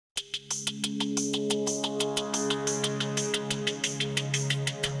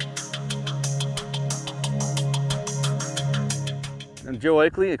Joe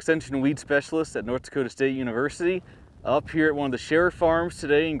Ikley, Extension and Weed Specialist at North Dakota State University, up here at one of the sheriff farms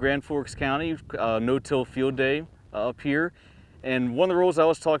today in Grand Forks County, no-till field day up here. And one of the roles I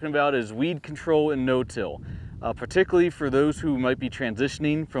was talking about is weed control and no-till, particularly for those who might be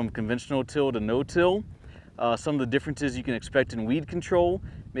transitioning from conventional till to no-till. Some of the differences you can expect in weed control,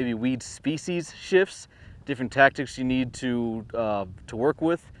 maybe weed species shifts, different tactics you need to work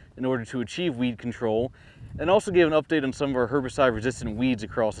with in order to achieve weed control, and also give an update on some of our herbicide-resistant weeds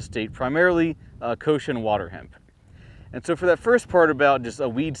across the state, primarily kochia and water hemp. And so for that first part about just a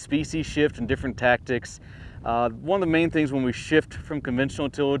weed species shift and different tactics, one of the main things when we shift from conventional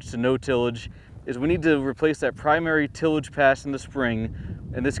tillage to no tillage is we need to replace that primary tillage pass in the spring,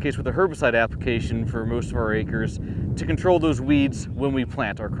 in this case with a herbicide application for most of our acres, to control those weeds when we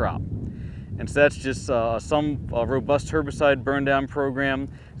plant our crop. And so that's just some robust herbicide burn down program.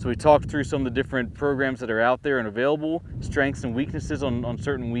 So we talked through some of the different programs that are out there and available, strengths and weaknesses on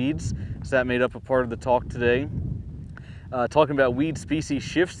certain weeds. So that made up a part of the talk today. Talking about weed species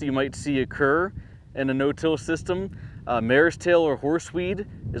shifts that you might see occur in a no-till system. Mare's tail or horseweed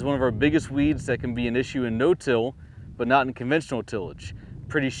is one of our biggest weeds that can be an issue in no-till, but not in conventional tillage.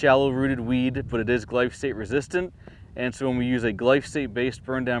 Pretty shallow-rooted weed, but it is glyphosate resistant. And so when we use a glyphosate-based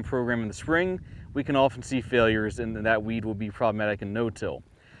burn down program in the spring, we can often see failures and that weed will be problematic in no-till.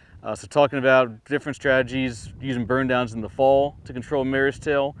 So talking about different strategies, using burn downs in the fall to control mare's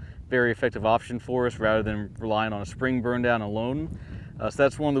tail, very effective option for us rather than relying on a spring burn down alone. So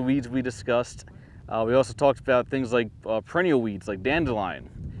that's one of the weeds we discussed. We also talked about things like perennial weeds like dandelion.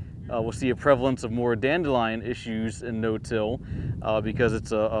 We'll see a prevalence of more dandelion issues in no-till because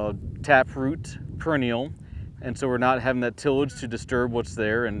it's a taproot perennial. And so we're not having that tillage to disturb what's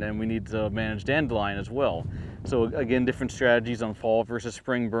there, and we need to manage dandelion as well. So again, different strategies on fall versus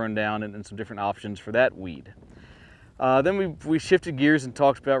spring burn down and some different options for that weed. Then we shifted gears and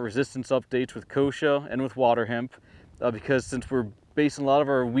talked about resistance updates with kochia and with water hemp because since we're basing a lot of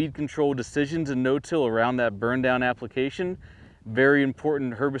our weed control decisions in no-till around that burn down application, very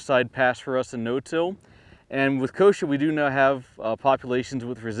important herbicide pass for us in no-till. And with kochia, we do now have populations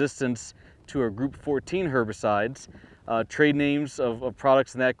with resistance to our group 14 herbicides. Trade names of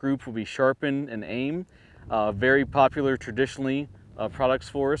products in that group will be Sharpen and Aim. Very popular traditionally products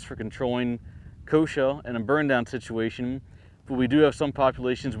for us for controlling kochia in a burn down situation, but we do have some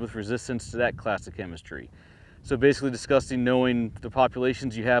populations with resistance to that class of chemistry. So basically discussing knowing the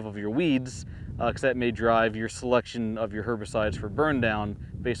populations you have of your weeds, because that may drive your selection of your herbicides for burn down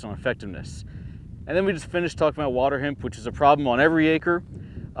based on effectiveness. And then we just finished talking about water hemp, which is a problem on every acre.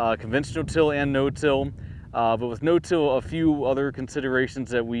 Conventional till and no-till, but with no-till, a few other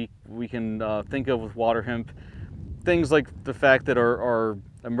considerations that we can think of with water hemp. Things like the fact that our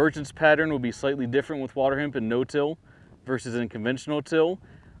emergence pattern will be slightly different with water hemp and no-till versus in conventional till.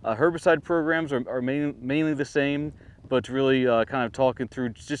 Herbicide programs are mainly the same, but really kind of talking through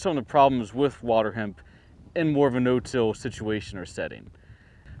just some of the problems with water hemp in more of a no-till situation or setting.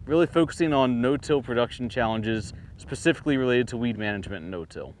 Really focusing on no-till production challenges specifically related to weed management and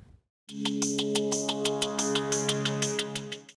no-till.